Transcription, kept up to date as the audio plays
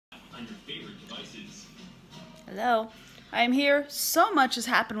Hello. I'm here. So much has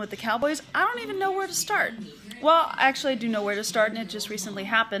happened with the Cowboys, I don't even know where to start. Well, actually I do know where to start, and it just recently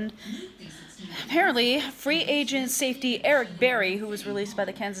happened. Apparently, free agent safety Eric Berry, who was released by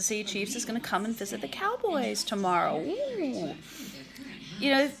the Kansas City Chiefs, is going to come and visit the Cowboys tomorrow. Ooh.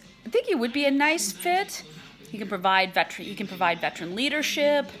 You know, I think he would be a nice fit. He can provide veteran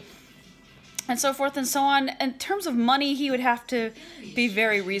leadership, and so forth and so on. In terms of money, he would have to be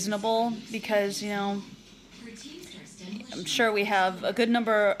very reasonable because, you know, I'm sure we have a good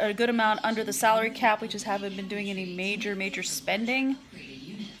amount under the salary cap. We just haven't been doing any major spending.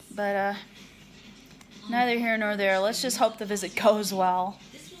 But neither here nor there. Let's just hope the visit goes well.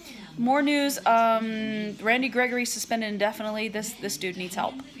 More news. Randy Gregory suspended indefinitely. This dude needs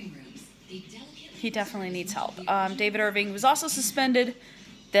help. He definitely needs help. David Irving was also suspended.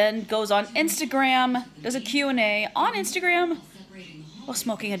 Then goes on Instagram, does a Q&A on Instagram while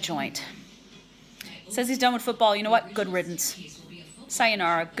smoking a joint. Says he's done with football. You know what? Good riddance.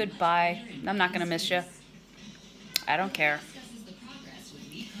 Sayonara. Goodbye. I'm not going to miss you. I don't care.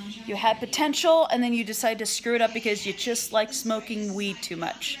 You had potential, and then you decide to screw it up because you just like smoking weed too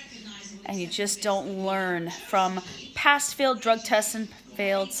much. And you just don't learn from past failed drug tests and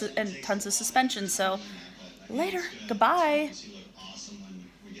tons of suspensions. So, later. Goodbye.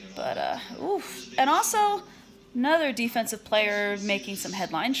 But, oof. And also, another defensive player making some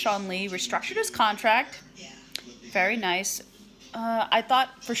headlines, Sean Lee, restructured his contract. Very nice. I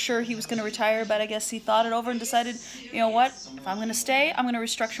thought for sure he was going to retire, but I guess he thought it over and decided, you know what, if I'm going to stay, I'm going to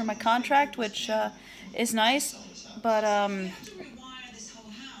restructure my contract, which is nice. But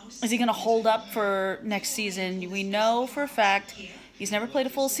is he going to hold up for next season? We know for a fact he's never played a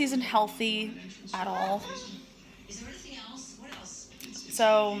full season healthy at all.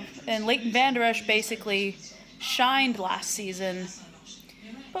 So, and Leighton Vander Esch basically shined last season.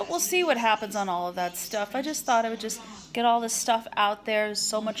 But we'll see what happens on all of that stuff. I just thought I would just get all this stuff out there. There's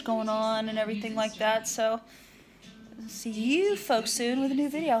so much going on and everything like that. So, see you folks soon with a new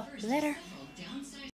video. Later.